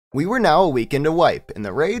We were now a week into Wipe, and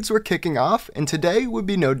the raids were kicking off, and today would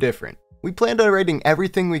be no different. We planned on raiding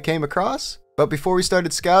everything we came across, but before we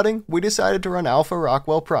started scouting, we decided to run Alpha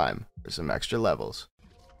Rockwell Prime for some extra levels.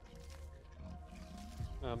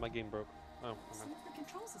 My game broke. Oh, okay.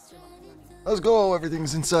 Let's go,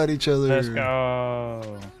 everything's inside each other. Let's go.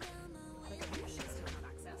 No.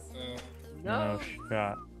 No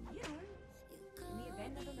shot.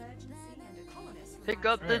 Pick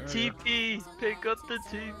up the TP! Pick up the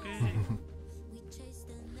TP!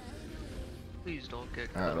 Please don't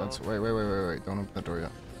get cut Alright, let's off. wait. Don't open the door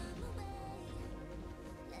yet.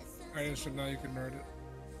 Alright, so now you can nerd it.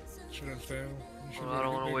 Should have failed. Well, I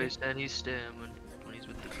don't want to waste any stamina when he's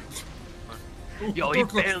with the Yo, he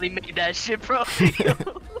barely made that shit, bro!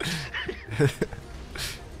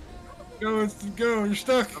 Go, you're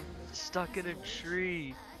stuck! I'm stuck in a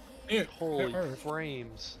tree. Yeah, Holy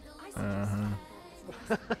frames. I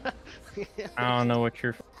don't know what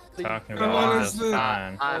you're talking Come about. on, That's it's the-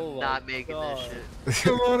 fine. I'm Oh my not making God. this shit.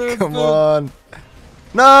 Come on, Come on.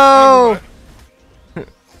 No!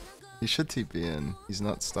 He should TP in. He's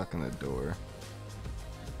not stuck in the door.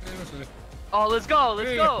 Oh, let's go,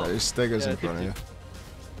 let's go! There's Stiggers Yeah, in front of you.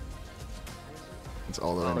 It's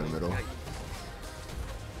all the way in the middle.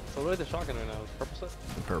 So where are the shotgun right now? Is purple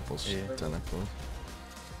set? The purple's Yeah. tentacle.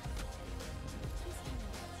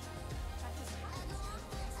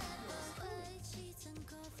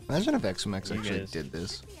 Imagine if XMX You actually guys- did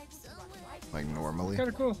this. Like normally.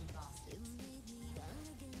 Kinda cool.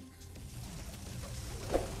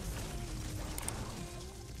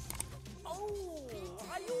 Oh,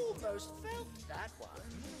 I almost felt that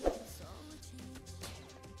one.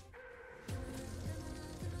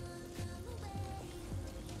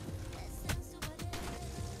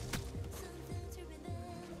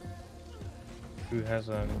 Who has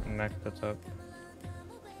a mech that's up?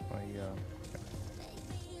 Oh yeah.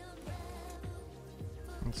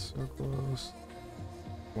 It's so close.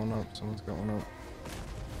 One up, someone's got one up.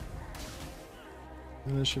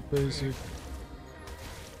 Finish it basic.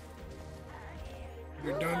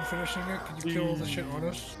 You're done finishing it? Can you kill all the shit on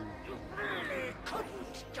us?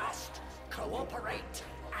 Couldn't just cooperate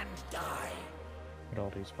and die. It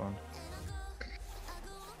all despawned.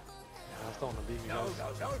 I still want to beat me. No,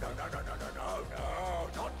 guys. no,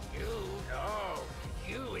 not you, no.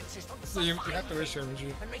 You insist on So you have to surviving wish here,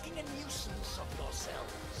 you? and making a nuisance of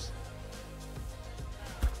yourselves.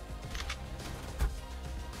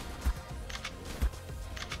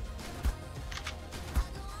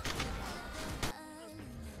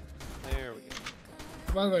 There we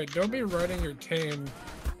go. By the way, don't be riding your tame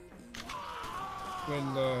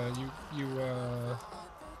when you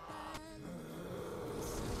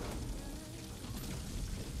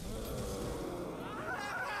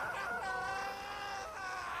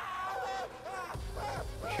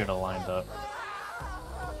Should have lined up.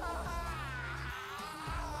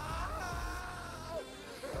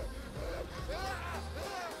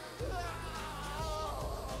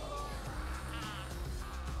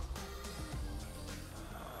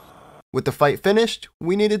 With the fight finished,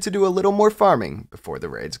 we needed to do a little more farming before the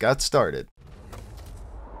raids got started.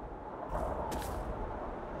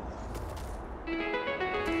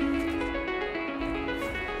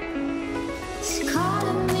 It's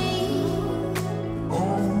calling me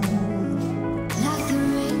like the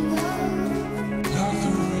rainbow.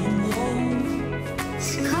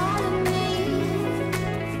 It's calling me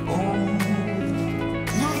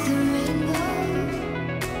like the rainbow.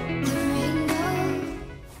 The rainbow.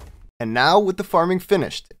 And now, with the farming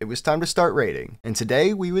finished, it was time to start raiding. And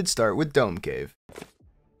today, we would start with Dome Cave.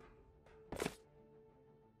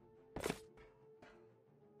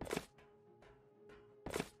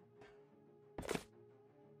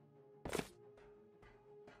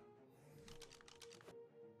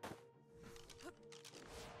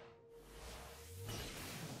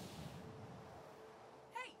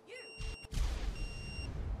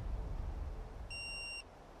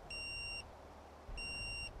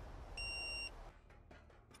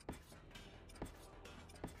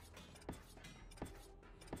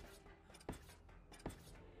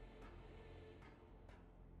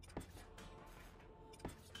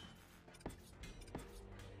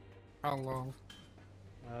 how long?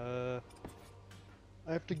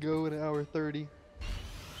 I have to go in an hour 30.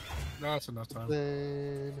 No, that's enough time.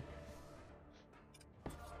 Then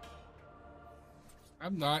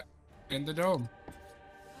I'm not in the dome.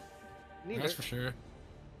 neither. That's for sure.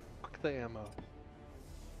 Fuck the ammo.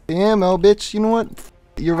 The ammo, bitch, you know what?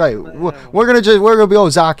 You're right. We're gonna be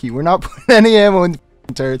Ozaki. We're not putting any ammo in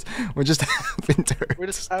the turrets. We're just having turrets. We're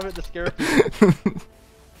just having to scare people.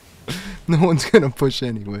 No one's gonna push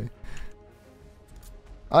anyway.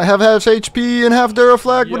 I have half HP and half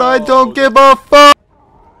Duraflag, but I Yo, don't give a fuck!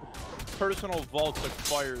 Personal vault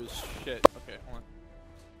fires shit. Okay, hold on.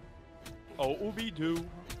 Oh, Ooby Doo.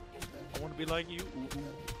 I wanna be like you. Ooh, ooh.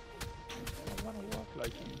 I wanna walk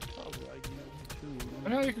like you. Talk like you too. I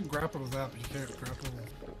know you can grapple with that, but you can't grapple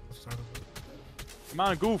with the side of it. Come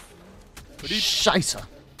on, goof. Scheisse.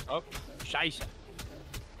 Up. Scheisse.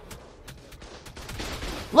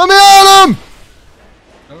 Let me at him!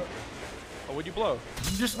 Oh, what'd you blow?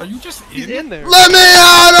 Are you just He's in? in there. Let me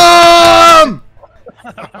at him!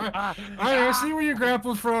 I see where you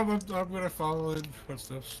grappled from. I'm gonna follow in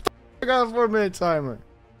footsteps. I got a 4-minute timer.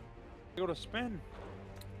 Go to spin.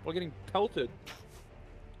 We're getting pelted.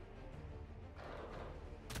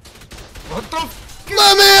 What the? F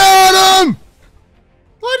Let me at him!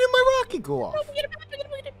 Why did my rocket go off? I'm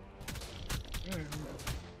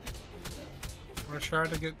gonna try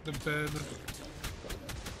to get the bed.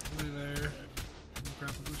 Over there.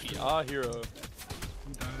 Grapple the shit. Yeah, hero.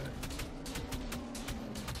 You died.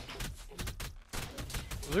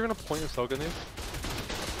 Was there gonna point of Soga in there?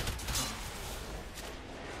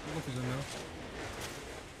 Look, he's in now.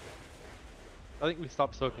 I think we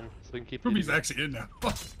stopped soaking so we can keep. Ruby's actually in now.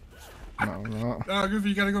 No, no. Oh, Goofy,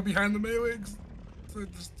 you gotta go behind the Maywigs. So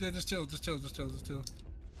just chill.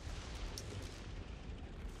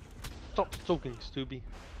 Stop soaking, Stubby.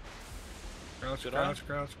 Crouch, Should I?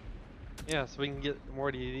 crouch. Yeah, so we can get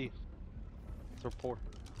more DD. So poor.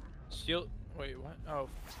 Shield. Wait, what? Oh,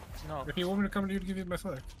 no. If you want me to come to you to give you my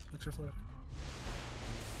flag, what's your flag?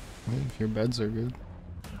 If your beds are good.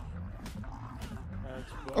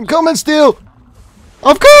 That's I'm coming, Steel!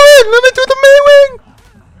 I'm coming! Let me do the Maywing!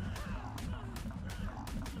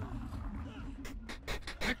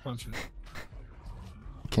 Neck punch it.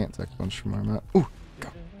 Can't tech punch from our map. Ooh, go.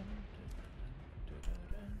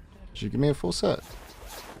 Did you give me a full set?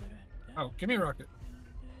 Oh, give me a rocket.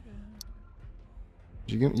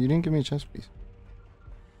 Did you didn't give me a chest piece.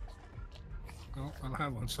 Oh, I don't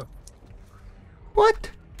have one, so.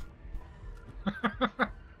 What?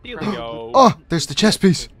 Here we go. Oh, there's the chest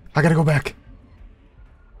piece. I gotta go back.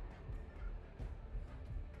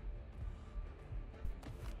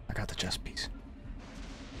 I got the chest piece.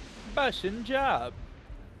 Fashion job.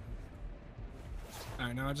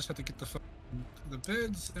 Alright, now I just have to get the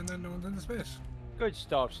beds and then no one's in the space. Good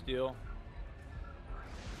stuff, Steel.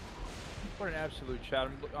 What an absolute chat.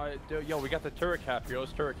 Yo, we got the turret cap here.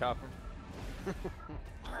 Let's turret cap him.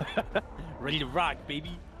 Ready to rock,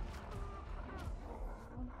 baby.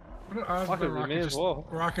 What an odd Fuck it, the we rocket, may as just, well.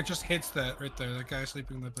 rocket just hits that right there, that guy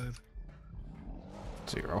sleeping in the bed.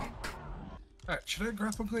 0. Alright, should I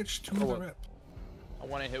grapple glitch 2 of Oh, the rep? I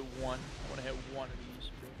want to hit one. I want to hit one of these.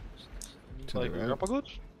 Bro. To the right. grapple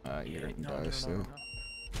glitch? You're gonna No, die still. no. I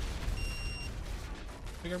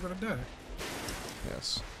think I'm gonna die.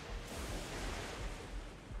 Yes.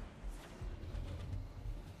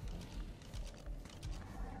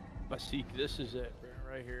 Basik, this is it, bro,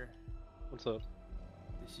 right here. What's up?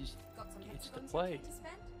 This is it's the play.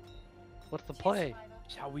 What's the play?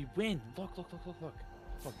 It's how we win. Look. Look,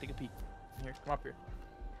 take a peek. Here, come up here.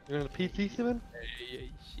 You're gonna PT Simon?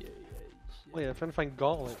 Yeah. Wait, I'm trying to find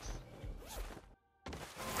gauntlets.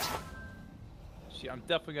 See, I'm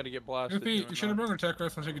definitely gonna get blasted. Goofy, doing you should have that. brought a tech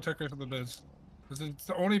rifle so you can tech rifle the beds. Because it's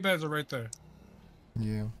the only beds are right there.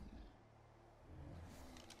 Yeah.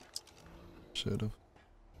 Should've.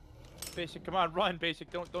 Basic, come on, run, Basic.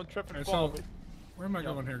 Don't trip and Alright, fall. so where am I Yeah.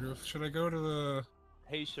 going here, Goof? Should I go to the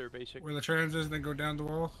Hey, sir, Basic. where the trans is and then go down the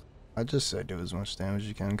wall? I just say do as much damage as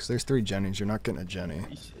you can, because there's 3 Jennies. You're not getting a Jenny.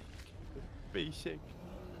 Basic.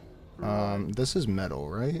 This is metal,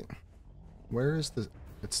 right? Where is the...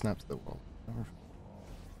 It snaps the wall.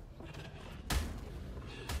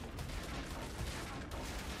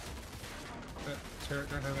 That turret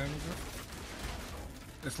don't have ammo, Goof?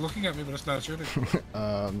 It's looking at me, but it's not shooting.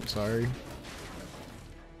 Sorry.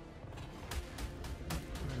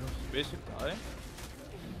 Basic, die.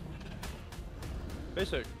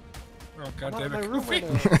 Basic. Oh, I'm not in goddammit. my room Goofy!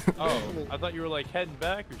 right now. Oh, I thought you were like heading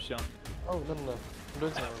back or something. Oh, no. I'm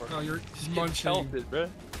doing something. Oh, you're Getting munching. pelted, bro.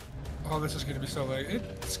 Oh, this is gonna be so late.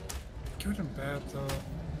 It's good and bad, though.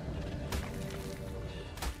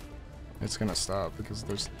 It's gonna stop because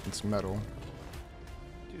it's metal.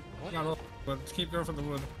 Dude, what? Not all, but keep going for the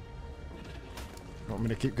wood. Want me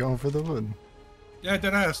to keep going for the wood? Yeah,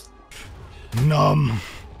 dead ass. Numb.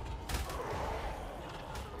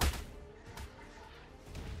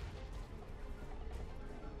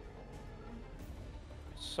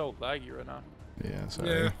 It's so laggy right now. Yeah, sorry.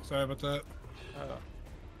 Yeah, sorry about that. Holy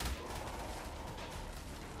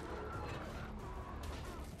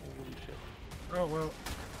shit. Oh, well.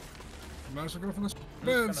 Might as well go for this. I'm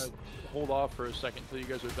Beds. just gonna hold off for a second until you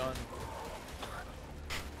guys are done.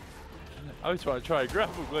 I just want to try a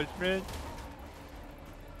grapple glitch, man.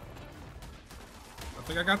 I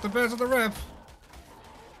think I got the beds in the rep.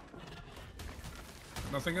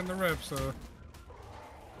 Nothing in the rep, so. Am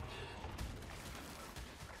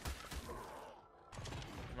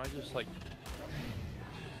I just like...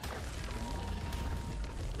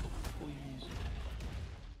 Please.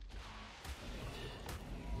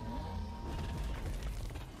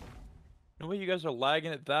 No way you guys are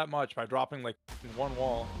lagging it that much by dropping like one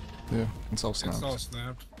wall. Yeah, it's all snaps. It's all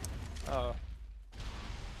snapped. Uh,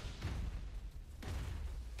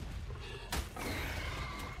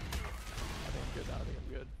 I think I'm good now. I think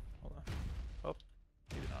I'm good. Hold on. Oh,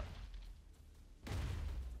 maybe not.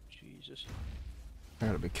 Jesus. I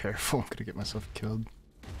gotta be careful. I'm gonna get myself killed.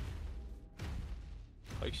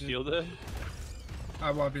 Like shield it?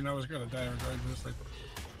 I mean, I was gonna die regardless. Like,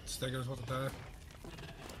 Stegger was about to die.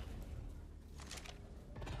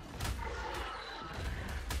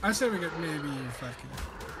 I say we get maybe 5 kills.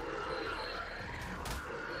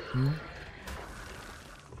 Hmm?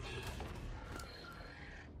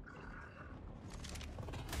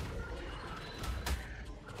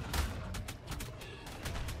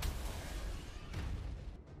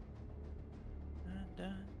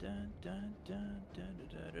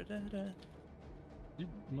 You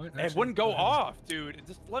might It actually wouldn't go die. off, dude.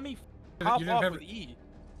 Just let me You hop didn't off have with it- E.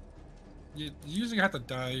 You usually have to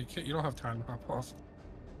die. You can't. You don't have time to hop off.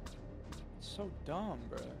 It's so dumb,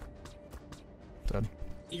 bro. Dead.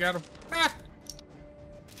 You gotta. Ah!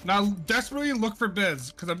 Now desperately look for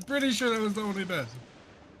beds, because I'm pretty sure that was the only bed.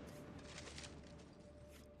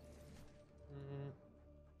 Mm,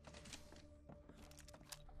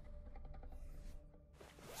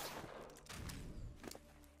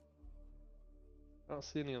 I don't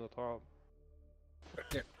see any on the top.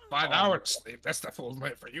 Yeah, 5 hours sleep. That's the full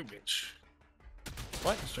night for you, bitch.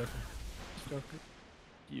 What? Just joking. Just joking.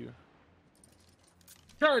 You.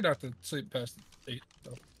 Try not to sleep past 8,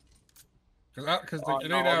 though. Because in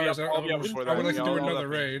no, 8 I'll be hours, up- I'll be up before I would that. like to Yeah, do I'll another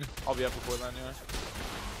definitely- raid. I'll be up before then, yeah.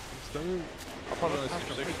 Don't I'll probably only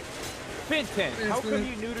sleep 6. Finton, It's how come good.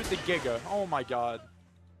 you neutered the Giga? Oh my god.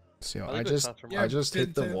 So I I think just that's from- I just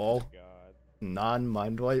hit the Tintin. wall, God.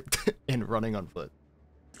 non-mind wiped, and running on foot.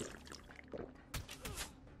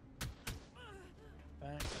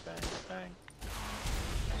 Bang, bang, bang.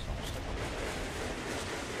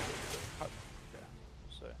 How- yeah,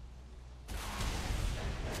 so.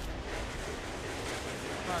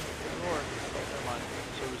 Come on, roar. Oh, never mind.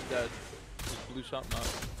 Server's dead. Just blew something up.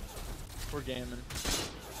 We're gaming.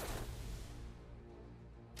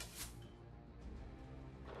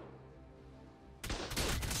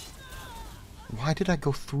 Why did I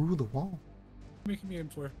go through the wall? Making me in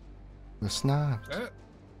for The snaps. that.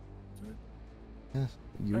 Yes,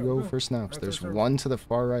 you Oh, go no. for snaps. That's There's for sure. one to the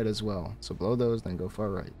far right as well. So blow those, then go far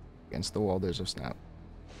right. Against the wall, there's a snap.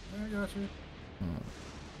 I got you.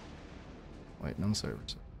 Waiting on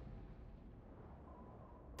servers.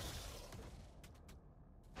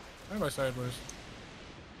 I have my sideways.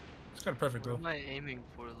 It's kind of perfect What though. am I aiming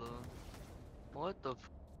for though? What the?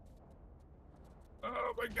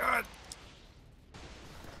 Oh my god!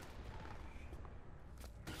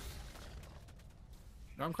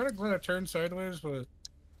 I'm kind of glad I turned sideways, but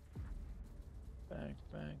Bang,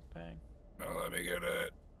 bang, bang. no, let me get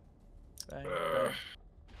it. Bang, Ugh. bang.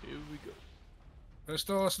 Here we go. There's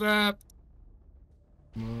still a snap.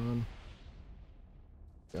 Come on.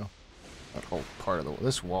 Go. That whole part of the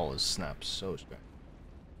this wall is snapped so straight.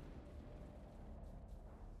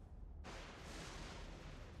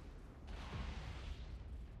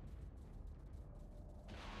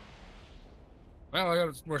 Well, I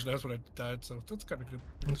got more snaps when I died, so that's kind of good.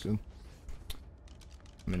 That's good.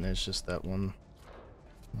 I mean, there's just that one.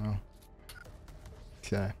 Oh.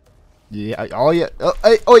 Okay. Yeah. All you. Oh,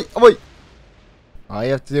 hey, oi, oi. All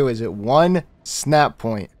you have to do is hit one snap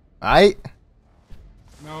point. Alright?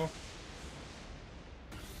 No.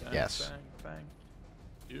 Bang, Yes. Bang, bang.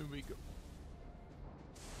 Here we go.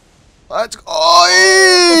 Let's go.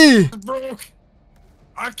 Oi! It's broke.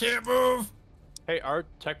 I can't move. Hey, our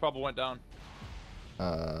tech bubble went down.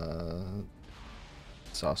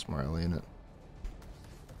 Sauce more Ellie in it.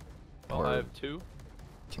 Well, Or- I have 2.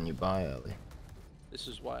 Can you buy Ellie? This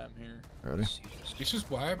is why I'm here. Ready? This is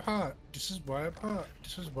why I'm hot. This is why I'm hot.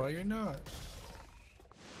 This is why you're not.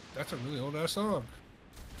 That's a really old ass song.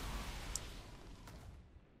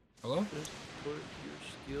 Hello? Just put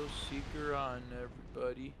your skill seeker on,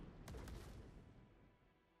 everybody.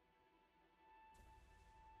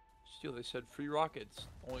 Still, they said free rockets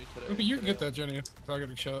only today. Maybe you can today get that, Jenny, without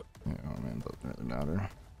getting shot. Yeah, oh man, doesn't really matter.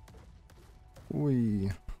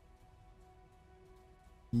 We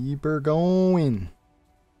keep her going.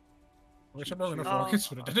 I wish I brought enough rockets,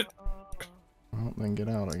 but I did it. Well, then get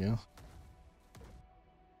out, I guess.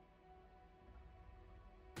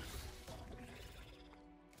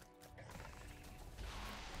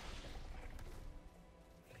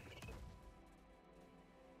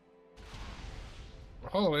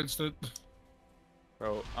 Oh, instant.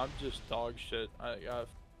 Bro, I'm just dog shit.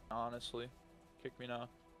 Honestly, kick me now.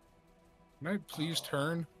 Can I please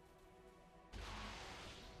turn?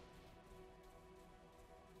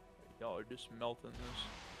 Y'all are just melting this.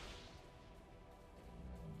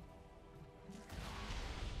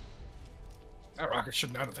 That rocket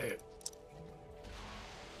should not have hit.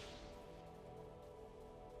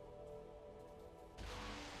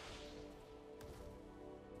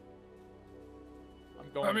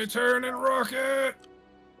 I'm going. Let me turn and rocket!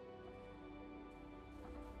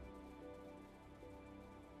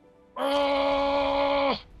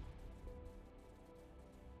 Oh!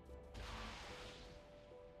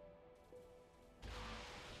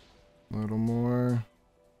 A little more.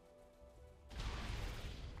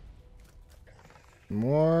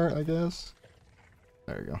 More, I guess.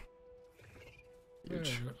 There you go.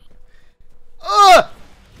 Huge. Ah!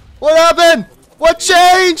 What happened? What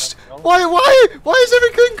changed? Why is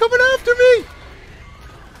everything coming after me?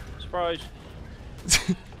 Surprise.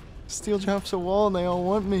 Steel jumps a wall and they all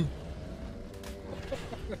want me.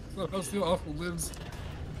 Those two awful limbs.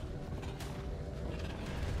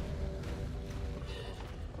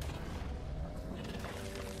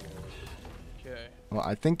 Okay. Well,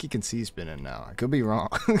 I think you can see spinning now. I could be wrong.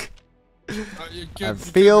 You I can't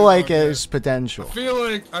feel be like wrong, yeah. it's potential.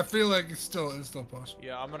 I feel like it's still possible.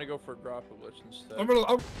 Yeah, I'm gonna go for grapple glitch instead. I'm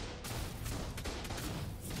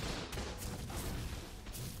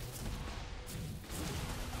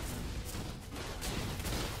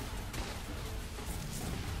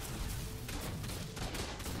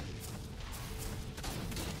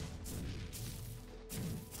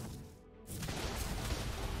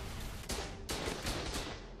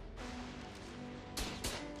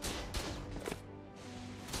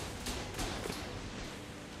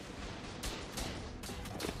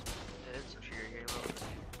It's a cheater game up.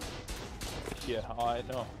 Yeah, I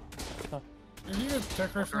know. Are you a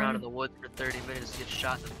tech Walk around in referee? the woods for 30 minutes, get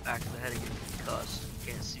shot in the back of the head and get concussed.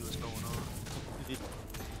 You can't see what's going on.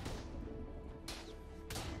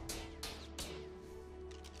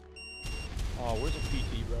 Oh, where's a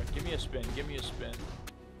PT, bro? Give me a spin. Give me a spin.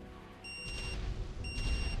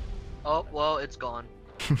 Oh, well, it's gone.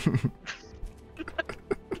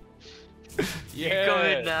 Yeah. Go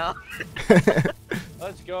ahead now.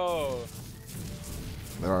 Let's go.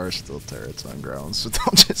 There are still turrets on ground, so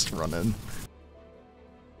don't just run in.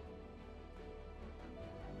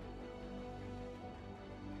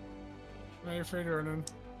 Are you afraid of running?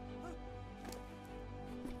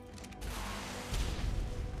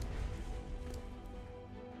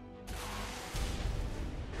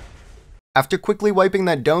 After quickly wiping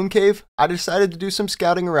that dome cave, I decided to do some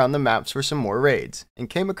scouting around the maps for some more raids, and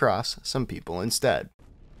came across some people instead.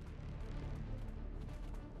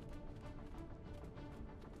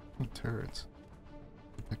 Oh, turrets.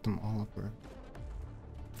 Picked them all up, bro.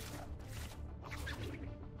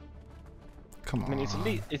 Come on. I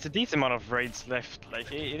mean, it's a decent amount of raids left. Like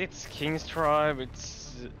it's King's Tribe,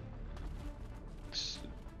 it's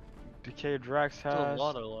Decay Drax Still a has.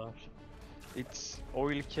 lot of left. It's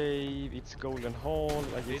Oil Cave, it's Golden Hall.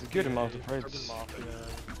 Like it's a good amount of Urban raids. Mafia.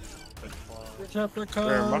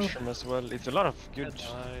 Rare Mushroom as well. It's a lot of good. Dead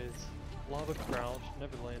Eyes, Lava Crouch,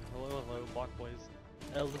 Neverland, hello, Block Boys,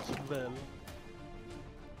 Elizabeth.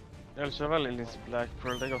 El Cheval is Black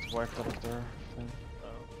Pearl. They got wiped out of their thing. Oh.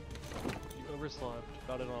 You overslept,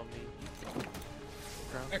 got it on me.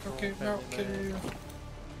 Ground Echo Control, Cave, Family Mount Man. Cave,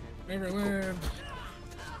 Neverland,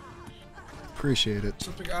 Appreciate it.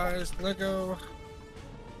 Sleeping Eyes, Lego.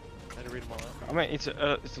 I had to read them all out. I mean, it's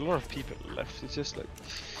a lot of people left. It's just like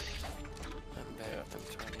I'm back, I'm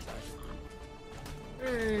trying to die.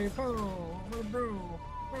 Hey, Paul, my bro,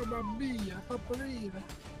 Mamma mia, Paparina.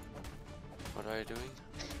 What are you doing?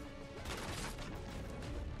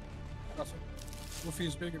 Awesome.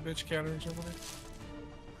 Wolfie's bigger bitch countering somebody.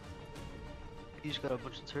 He's got a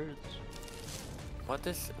bunch of turrets. What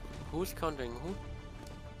is... Who's countering who?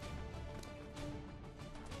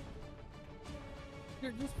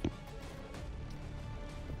 Yeah, Wolf.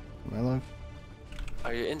 My life.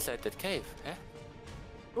 Are you inside that cave, eh?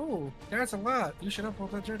 Oh, that's a lot. You should upload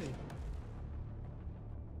that journey.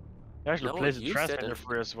 I actually No, placed a you said translator it.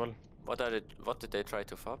 for you as well. What did they try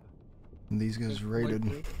to fob? These guys Just raided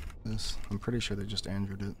lightly. this. I'm pretty sure they just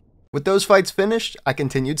android it. With those fights finished, I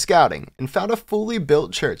continued scouting and found a fully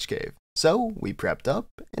built church cave, so we prepped up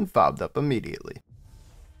and fobbed up immediately.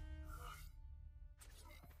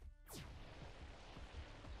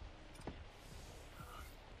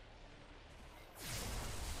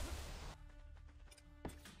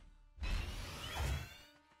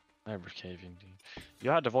 Every cave indeed.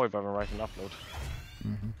 You had the void weapon right in upload.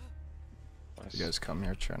 Nice. You guys come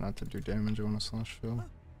here, try not to do damage on a slash fill.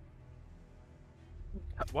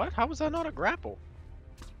 What? How was that not a grapple?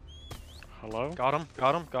 Hello? Got him,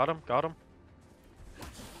 got him, got him, got him.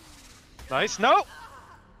 Nice, no!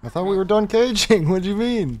 I thought we were done caging, what do you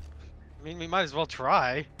mean? I mean, we might as well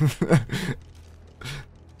try.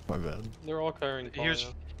 My bad. They're all carrying Here's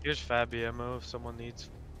fire. here's Fabi ammo if someone needs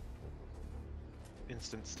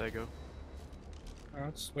instant stego. Oh,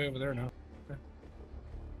 it's way over there now. Okay.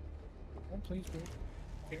 Oh, please, wait.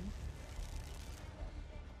 Okay.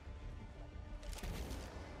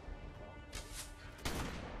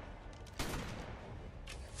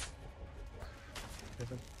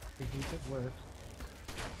 If he did work.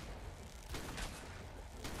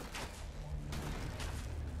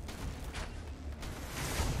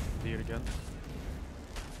 Do it again.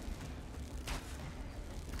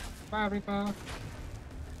 Bye, Reaper.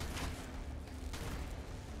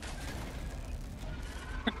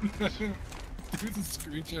 Dude, the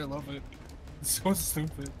screech, I love it. It's so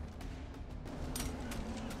stupid.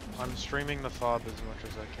 I'm streaming the fob as much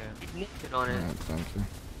as I can. Get on it. Alright, thank you.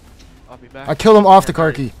 I'll be back. I killed him off the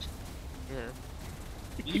car key. Yeah.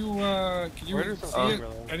 Can you Where does see the it?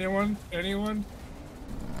 umbrella? Anyone? Anyone?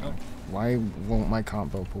 Why won't my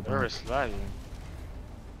combo pull Where back? is lagging?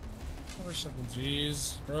 Oh,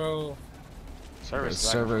 jeez, bro. The Service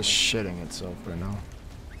server is shitting itself right now.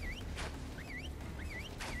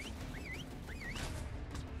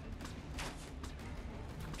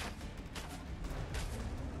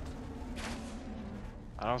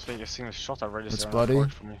 I don't think I've seen a shot already. It's so bloody.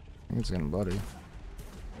 hard for me. I think it's getting bloody.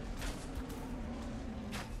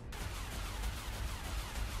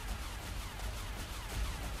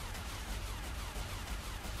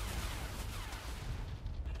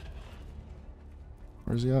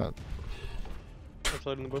 Where's he at?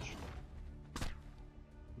 Outside in the bush.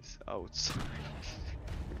 He's outside.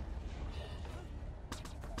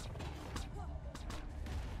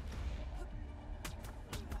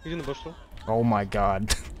 He's in the bush though. Oh my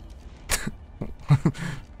god.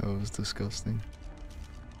 That was disgusting.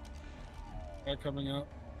 Guy coming up.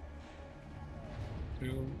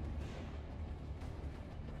 Two.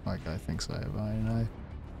 My guy thinks I have eye and eye.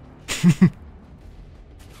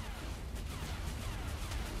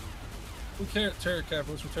 Who can't terror cap?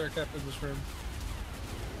 What's for terror cap in this room?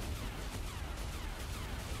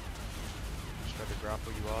 Just try to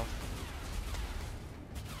grapple you off.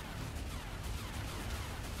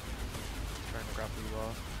 Trying to grapple you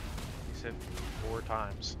off. He's hit 4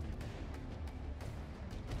 times.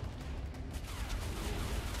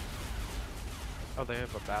 Oh, they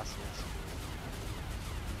have a basilisk.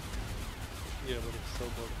 Yeah, but it's so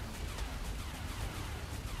bloody.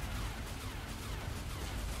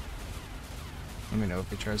 Let me know if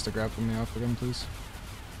he tries to grapple me off again, please.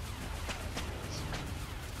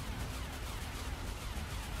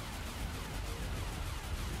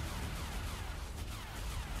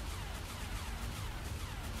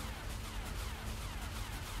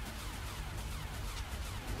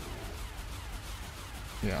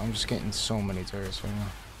 Yeah, I'm just getting so many turrets right now.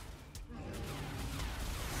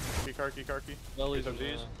 Karki. Belly's Piece of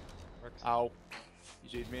in, cheese. Rex. Ow. You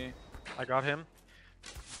cheated me. I got him.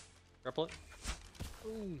 Grapple it.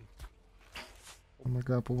 Ooh. Oh, my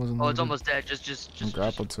grapple wasn't Oh, it's loaded. almost dead. Just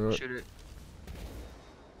grappled to it. shoot it.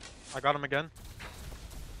 I got him again.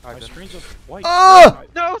 My screen's just white. Ah!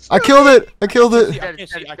 No, I killed it! I killed it! I can't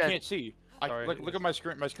see. I can't see. Sorry. Look at my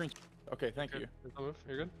screen. My screen. Okay, thank you.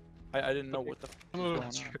 You're good. I didn't know what the f was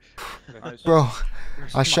going on. Nice. Bro,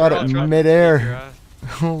 I shot it in midair.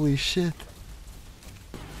 Holy shit.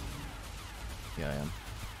 Yeah, I am.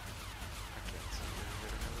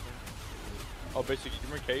 Oh, basically, you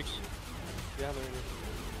bring cakes. Yeah,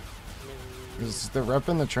 Is the rep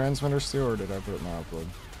in the transmitter still, or did I put it in my upload?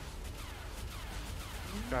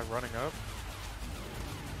 Guy running up.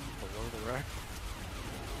 Below the wreck.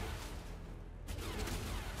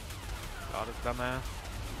 Got it, dumbass.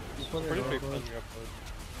 pretty big on your upload.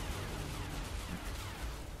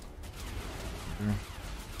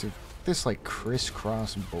 Dude, this like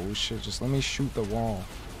crisscross bullshit. Just let me shoot the wall.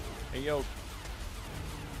 Hey, yo.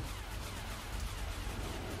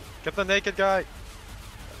 Get the naked guy.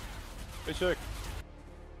 Hey, sick.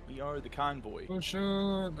 We are the convoy. Oh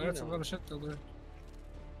shit, that's a lot of shit there.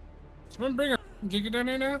 Someone bring her. Giga down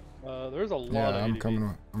there now? There's a lot Yeah, of I'm ADV.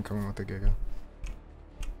 coming with the Giga.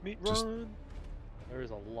 Meat Just- run.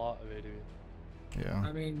 There's a lot of ADV. Yeah,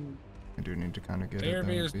 I mean, I do need to kind of get it. ARB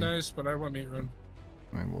That is would be- nice, but I want meat run.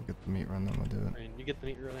 I mean, we'll get the meat run, then we'll do it. I mean, you get the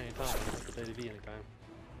meat run anytime. You don't get the ADV anytime.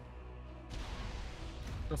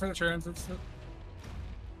 Go for the transits.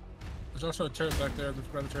 There's also a turret back there that's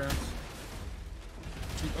by the trans.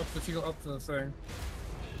 If you go up the thing.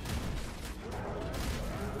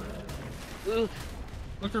 Ugh.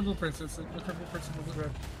 Look for blueprints. Look for blueprints in the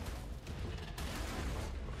red.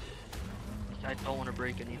 I don't want to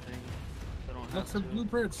break anything. I don't Look have for to.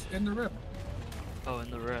 blueprints in the rep. Oh,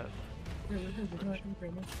 in the rep. Yeah, we're good. We're not gonna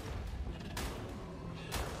damage.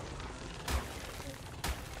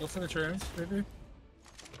 Go for the trans, maybe.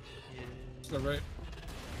 Yeah. To the right.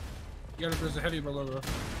 You gotta, there's a heavy below though.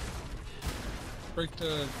 Break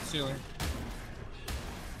the ceiling.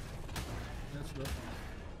 That's good.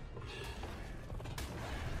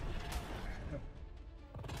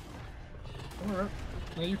 Alright.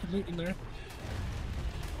 Now you can loot in there.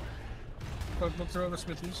 Look through the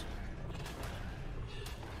smithies.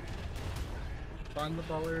 Find the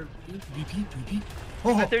baller. BP.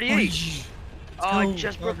 Oh, At 38. Oh, I go,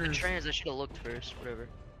 just broke the buggers. trans. I should have looked first. Whatever.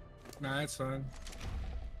 Nah, it's fine.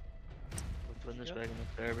 I'm putting this back in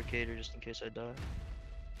the fabricator just in case I die.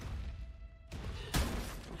 Can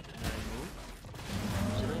I move?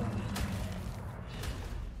 Is it up?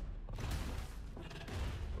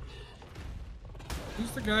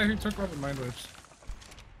 Who's the guy who took all the mind waves?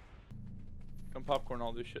 Come popcorn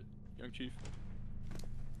all this shit, young chief.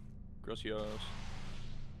 Gracias.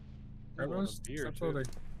 Everyone's beer, stop too. loading.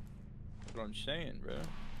 That's what I'm saying, bro.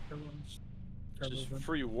 Everyone's. Just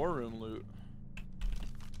free war room loot.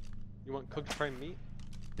 You want cooked prime meat?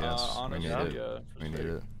 Yes, honestly, we need it. yeah. We for need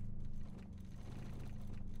sure. it.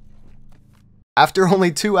 After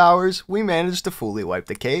only 2 hours, we managed to fully wipe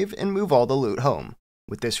the cave and move all the loot home.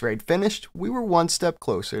 With this raid finished, we were one step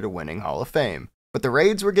closer to winning Hall of Fame. But the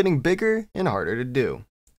raids were getting bigger and harder to do.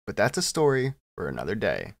 But that's a story for another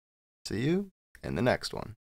day. See you in the next one.